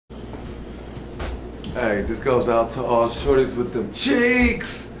Hey, this goes out to all shorties with them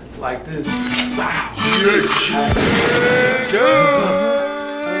cheeks like this. Wow.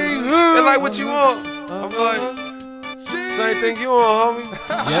 They like what you want. I'm like, same thing you want, homie.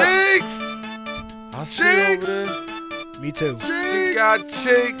 Cheeks. I see it over there. Me too. She got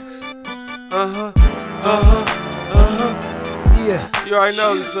cheeks. Yeah. You already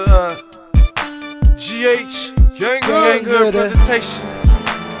know this GH GANGHOOD presentation.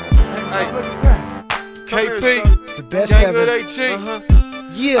 Hey, KP, The best GANGHOOD ever. AG.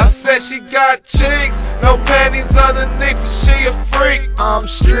 Yeah. I said she got cheeks, no panties underneath, but she a freak. I'm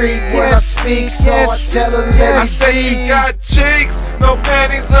street when I speak, so I tell her let I me said she see. got cheeks, no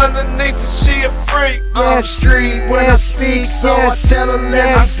panties underneath, but she a freak. Yeah, street when I speak, so I tell her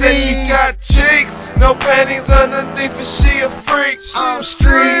let I me said she see. got cheeks, no panties underneath, but she a freak. I'm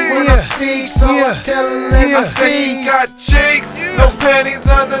street when I speak, so I tell her let me I said she see. got cheeks, no panties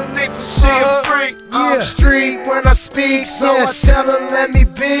underneath, but she a freak. I'm street when I speak, so I tell her let me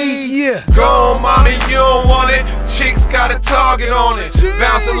be. Yeah. Go on, mommy, you don't want it. Cheeks got a target on it.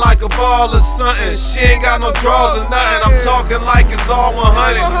 Bouncing like a ball or something. She ain't got no draws or nothing. I'm talking like it's all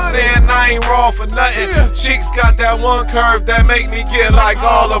 100. She saying I ain't raw for nothing. Cheeks got that one curve that make me get like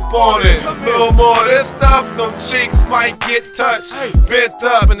all up on it. Little more of this stuff, them cheeks might get touched. Bent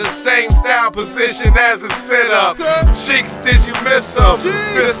up in the same style position as a sit-up. Cheeks, did you miss them?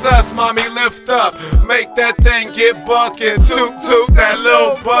 Miss us, mommy, lift up. Make that thing get buckin'. Toot toot that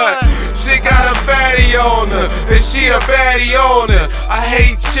little butt. She got a fatty on her, and she a baddie on her. I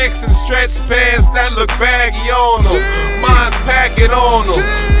hate chicks in stretch pants that look baggy on them. Mine's packing on them,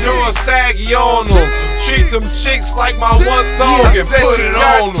 yours saggy on them. Treat them chicks like my one song and put it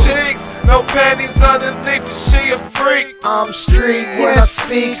on them. No panties underneath, but she a freak. I'm street when I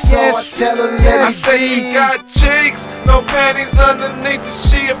speak, so I tell her let I me say she see. got cheeks, no panties underneath, but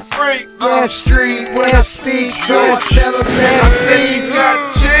she a freak. Yeah, street when I speak, so I tell her let I me say she see. got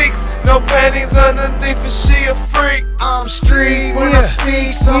cheeks, no panties underneath, but she a freak. I'm street when I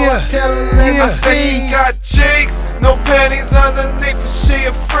speak, so I tell her let I me say she see. got cheeks, no panties underneath, but she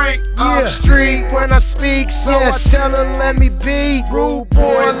a freak. I'm street when I speak, so I tell her let me be. Rude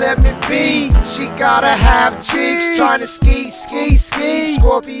boy, let me be. She gotta have cheeks, tryna ski.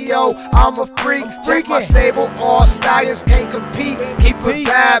 Scorpio, I'm a freak. Take my stable, all stallions can't compete. Keep a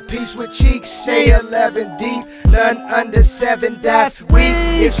bad piece with cheeks, stay 11 deep. None under 7, that's weak.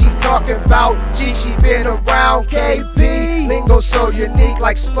 If she talking about cheeks, she been around KP. Lingo so unique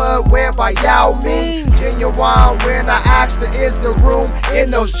like Spud wear by Yao Ming. Genuine when I asked her is the room in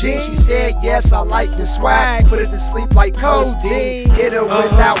those jeans. She said yes, I like the swag. Put it to sleep like codeine. Hit her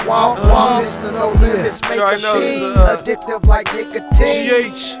with that womp womp. Mr. No Limits, make her be addictive like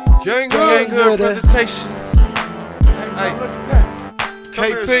nicotine. GH GANGHOOD presentation. Hey,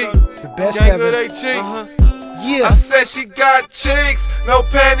 KP, The best GANGHOOD ever. AG. Yeah. I said she got cheeks, no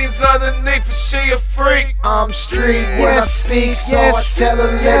panties underneath, but she a freak. I'm street when I speak, so I tell her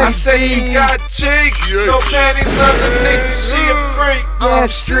let I me said she see. got cheeks, no panties underneath, but she a freak. Yeah,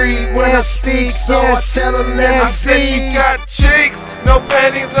 street when I speak, so I tell her let I me said she see. got cheeks, no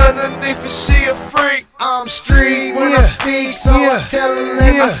panties underneath, but she a freak. I'm street when I speak, so I tell her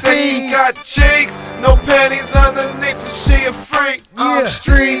let I me said she see. got cheeks, no panties underneath, but she a freak. I'm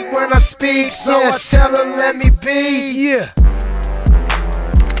street when I speak, so I tell her let me be. Yeah.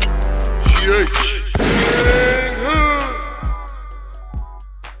 GH.